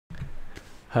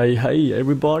Hey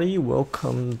everybody,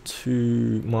 welcome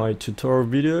to my tutorial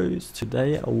videos.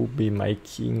 Today I will be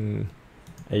making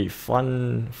a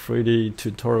fun 3D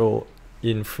tutorial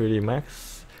in 3D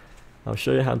Max. I'll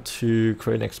show you how to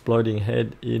create an exploding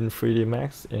head in 3D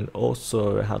Max and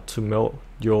also how to melt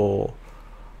your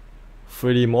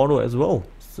 3D model as well.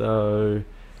 So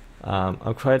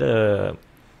I'll create a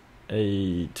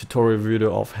tutorial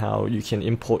video of how you can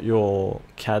import your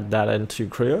CAD data into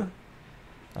Creo.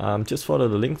 Just follow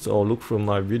the links or look through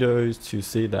my videos to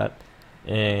see that,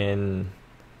 and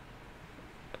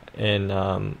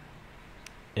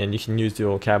you can use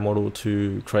your CAD model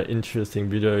to create interesting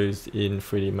videos in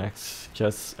 3D Max,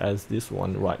 just as this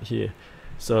one right here.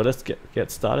 So let's get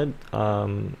started.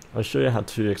 I'll show you how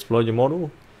to explode your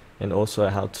model and also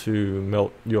how to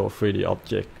melt your 3D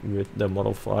object with the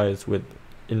modifiers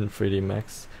in 3D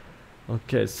Max.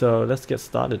 Okay, so let's get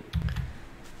started.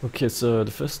 Okay, so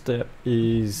the first step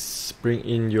is bring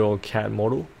in your CAD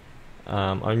model.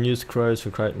 I use Creo to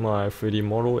create my 3D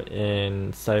model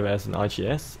and save as an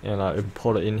IGS, and I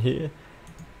import it in here.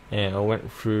 And I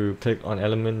went through, click on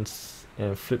elements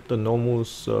and flip the normal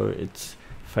so it's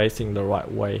facing the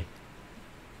right way.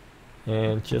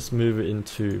 And just move it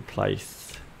into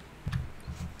place.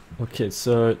 Okay,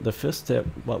 so the first step,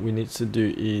 what we need to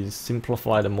do is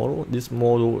simplify the model. This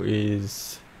model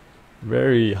is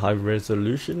very high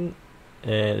resolution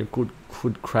and it could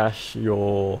crash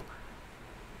your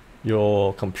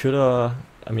computer.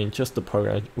 I mean, just the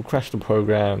program, it will crash the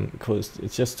program because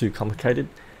it's just too complicated.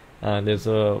 There's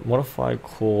a modifier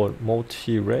called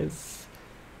multi-res,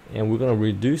 and we're going to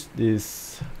reduce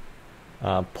this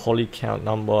poly count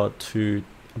number to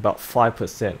about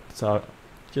 5%. So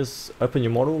just open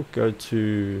your model, go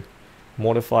to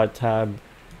modify tab,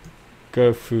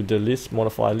 go through the list,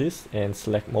 modify list, and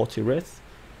select multi-res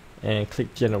and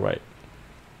click generate.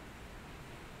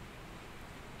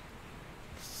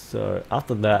 So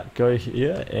after that, go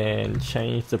here and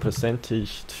change the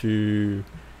percentage to,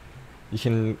 you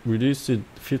can reduce it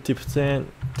 50%,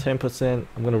 10%.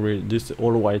 I'm going to reduce it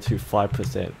all the way to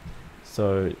 5%.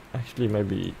 So actually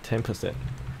maybe 10%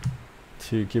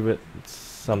 to give it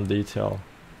some detail.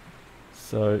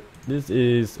 So this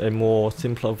is a more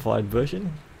simplified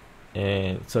version,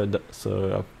 and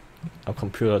so our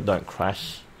computer don't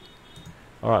crash.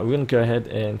 Alright, we're gonna go ahead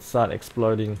and start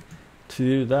exploding. To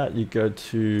do that, you go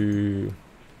to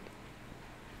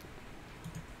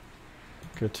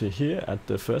here at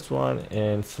the first one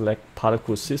and select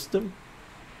particle system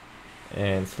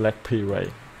and select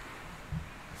P-ray.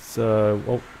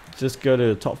 So just go to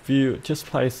the top view, just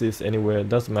place this anywhere, it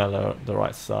doesn't matter the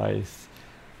right size,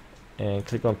 and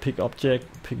click on pick object,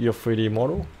 pick your 3D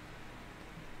model,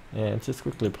 and just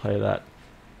quickly play that.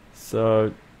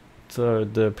 So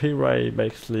the P-ray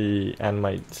basically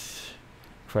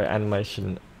create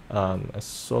animation as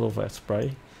sort of a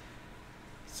spray.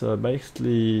 So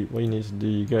basically what you need to do,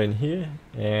 you go in here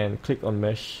and click on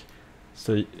mesh.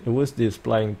 So it was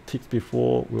displaying ticks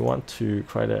before. We want to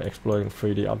create an exploding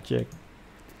 3D object.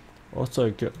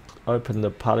 Also open the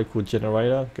particle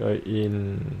generator, go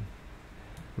in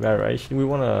variation. We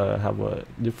want to have a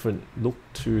different look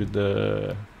to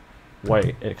the way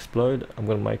it explode. I'm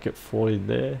going to make it 40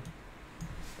 there,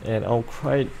 and I'll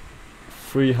create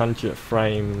 300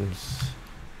 frames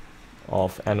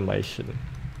of animation.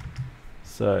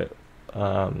 So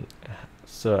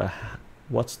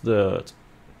what's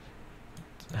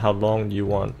how long do you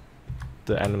want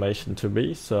the animation to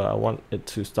be? So I want it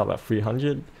to start at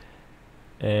 300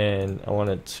 and I want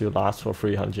it to last for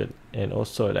 300. And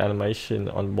also the animation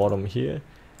on the bottom here,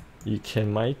 you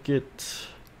can make it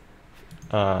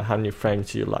how many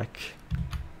frames you like.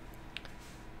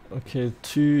 Okay,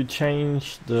 to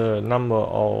change the number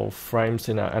of frames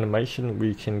in our animation,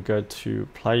 we can go to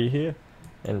play here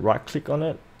and right click on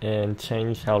it and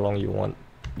change how long you want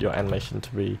your animation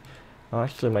to be. I'll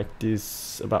actually make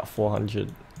this about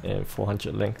 400 and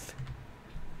 400 length.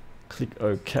 Click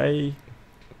OK,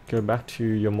 go back to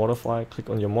your modifier, click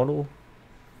on your model.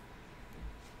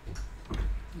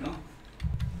 No.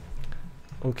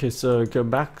 Okay, so go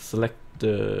back, select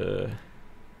the,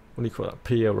 what do you call it,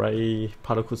 P-array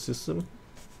particle system,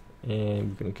 and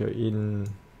we're going to go in.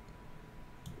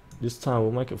 This time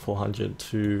we'll make it 400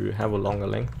 to have a longer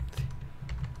length.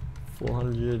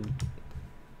 400.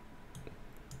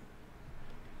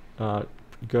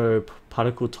 Go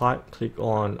particle type, click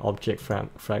on object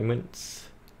fragments,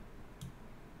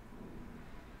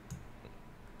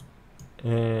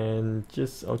 and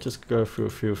I'll just go through a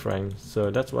few frames.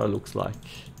 So that's what it looks like.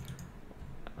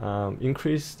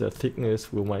 Increase the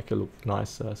thickness will make it look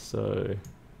nicer. So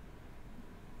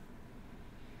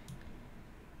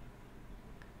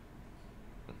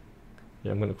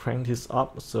Yeah, I'm gonna crank this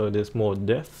up so there's more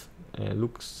depth and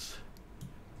looks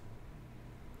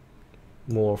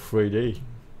more 3D.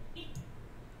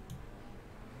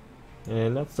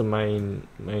 And that's the main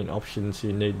options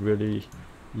you need really.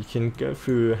 You can go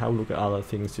through have a look at other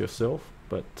things yourself,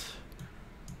 but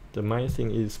the main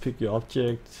thing is pick your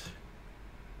object,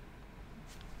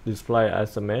 display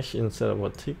as a mesh instead of a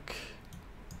tick,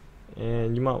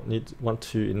 and you might want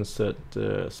to insert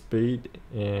the speed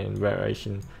and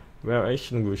variation.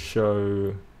 Variation will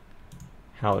show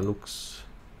how it looks.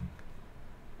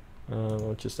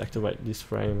 I'll just activate this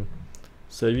frame.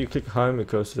 So if you click home, it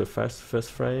goes to the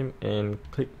first frame, and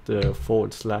click the /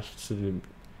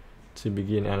 to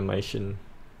begin animation.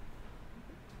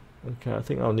 Okay, I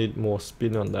think I'll need more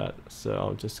spin on that, so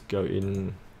I'll just go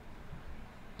in.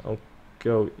 I'll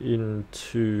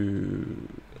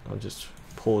just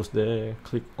pause there,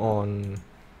 click on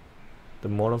the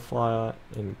modifier,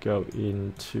 and go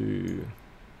into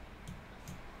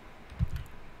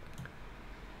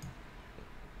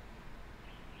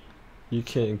you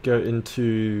can go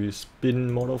into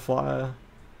spin modifier.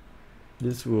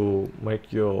 This will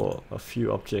make a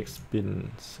few objects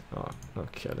spins.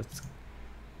 Okay,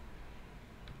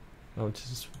 I'll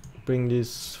just bring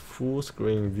this full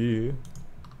screen view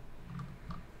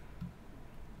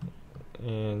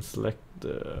and select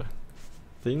the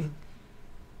thing.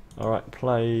 Alright,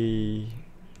 play.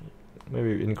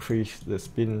 Maybe increase the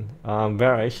spin.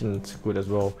 Variation is good as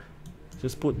well.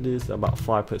 Just put this about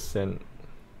 5%.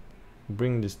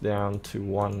 Bring this down to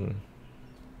 1.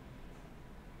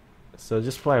 So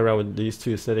just play around with these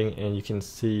two settings and you can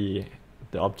see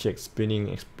the object spinning,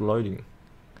 exploding.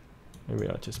 Maybe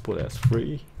I'll just put it as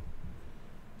 3.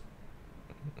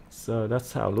 So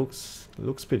that's how it looks. It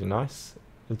looks pretty nice.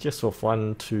 It's just for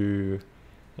fun to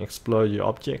explode your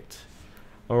object.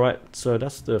 Alright, so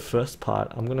that's the first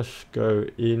part. I'm gonna go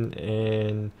in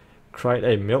and create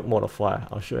a melt modifier.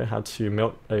 I'll show you how to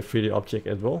melt a 3D object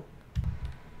as well.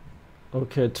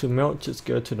 Okay, to melt, just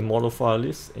go to the modifier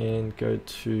list and go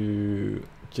to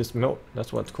just melt.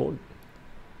 That's what it's called.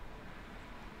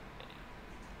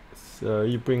 So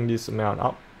you bring this amount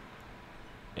up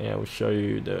and it will show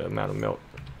you the amount of melt.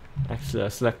 Actually, I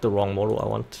select the wrong model. I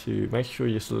want to make sure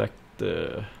you select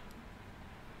the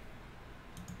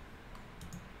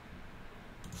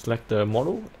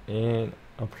model and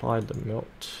apply the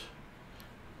melt.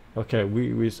 Okay,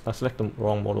 I select the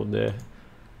wrong model there.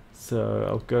 So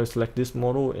I'll go select this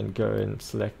model and go and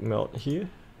select melt here.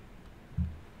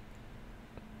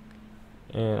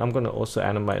 And I'm gonna also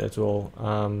animate as well.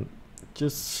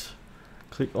 Just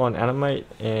click on animate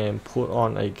and put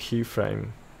on a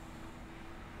keyframe.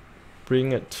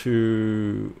 Bring it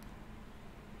to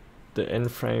the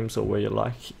end frames or where you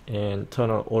like and turn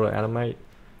on auto animate.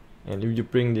 And if you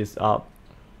bring this up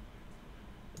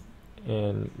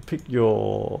and pick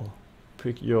your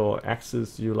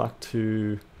axis you like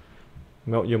to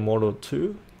melt your model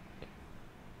to,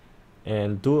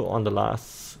 and do it on the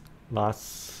last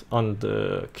on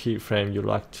the keyframe you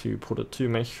like to put it to.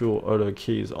 Make sure auto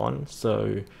key is on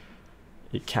so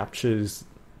it captures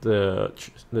the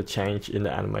change in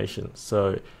the animation.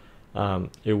 So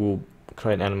it will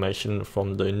create animation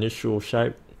from the initial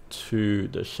shape to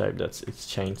the shape that it's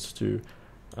changed to.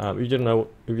 If you don't know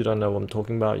what I'm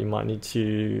talking about, you might need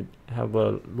to have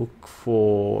a look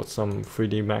for some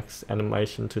 3D Max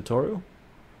animation tutorial.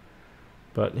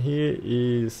 But here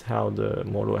is how the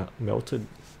model melted.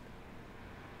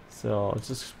 So I'll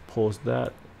just pause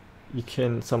that.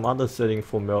 Some other setting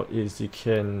for melt is you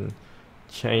can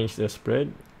change the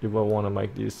spread. If I want to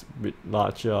make this a bit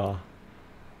larger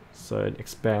so it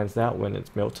expands out when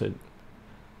it's melted,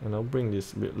 and I'll bring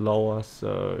this a bit lower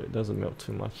so it doesn't melt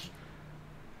too much.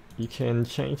 You can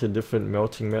change a different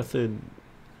melting method.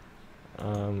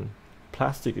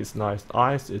 Plastic is nice.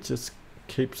 Ice, it just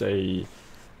keeps a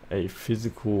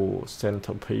physical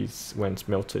centerpiece when it's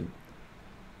melted.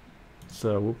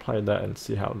 So we'll play that and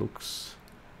see how it looks.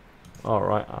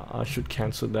 Alright, I should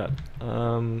cancel that.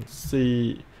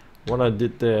 See what I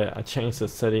did there, I changed the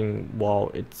setting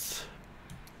while it's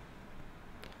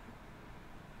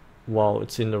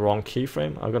in the wrong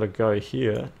keyframe. I gotta go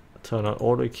here, turn on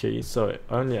auto key so it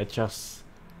only adjusts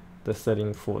the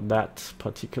setting for that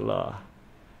particular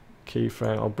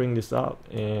keyframe. I'll bring this up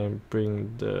and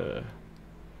bring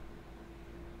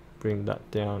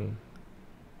that down,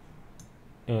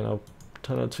 and I'll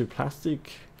turn it to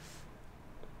plastic,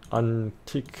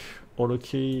 untick auto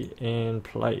key and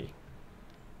play.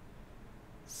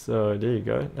 So there you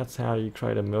go, that's how you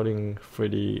create a melting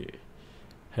 3D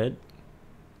head.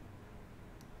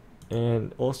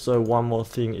 And also one more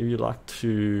thing, if you like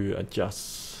to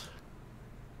adjust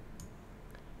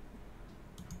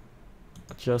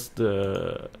just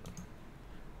the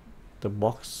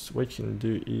box. What you can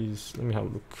do is, let me have a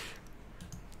look.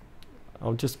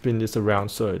 I'll just spin this around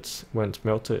so it's, when it's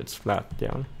melted, it's flat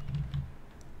down.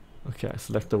 Okay, I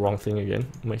select the wrong thing again.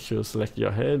 Make sure to select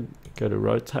your head, go to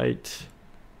rotate,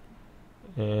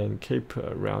 and keep it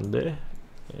around there.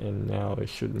 And now it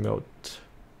should melt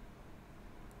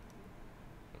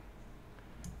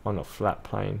on a flat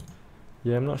plane.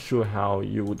 Yeah, I'm not sure how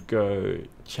you would go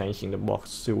changing the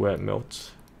box to where it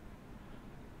melts.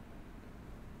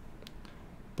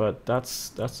 But that's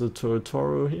the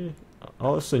tutorial here. I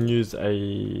also use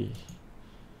a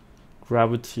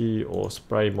gravity or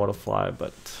spray modifier,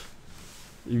 but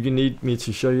if you need me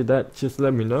to show you that, just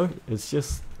let me know. It's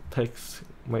just takes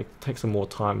some more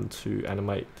time to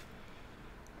animate,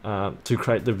 to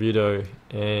create the video,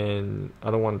 and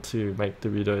I don't want to make the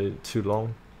video too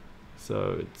long,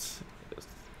 so it's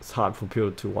hard for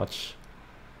people to watch.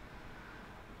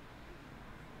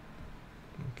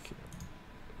 Okay.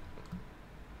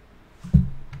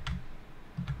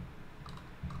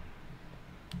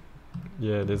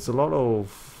 Yeah, there's a lot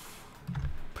of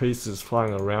pieces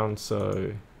flying around,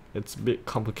 so it's a bit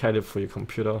complicated for your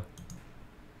computer.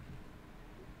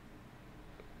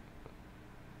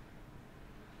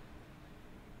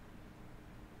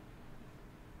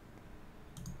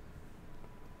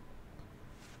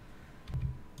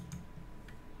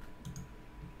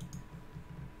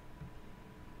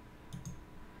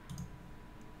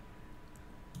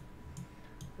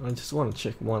 I just want to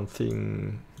check one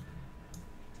thing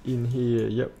in here.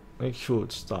 Yep, make sure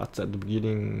it starts at the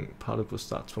beginning, particle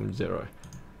starts from 0.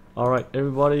 Alright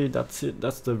everybody, that's it,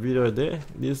 that's the video there.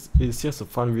 This is just a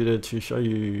fun video to show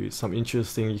you some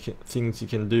interesting things you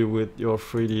can do with your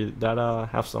 3D data.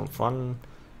 Have some fun.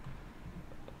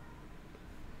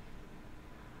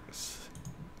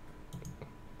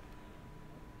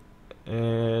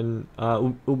 And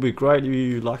it would be great if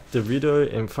you like the video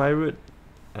and favorite.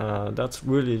 That's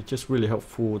really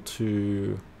helpful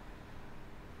to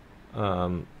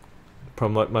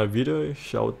promote my video,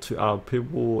 show it to other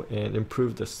people, and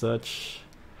improve the search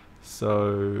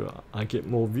so I get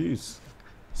more views.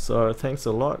 So thanks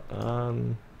a lot.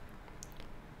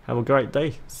 Have a great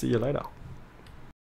day. See you later.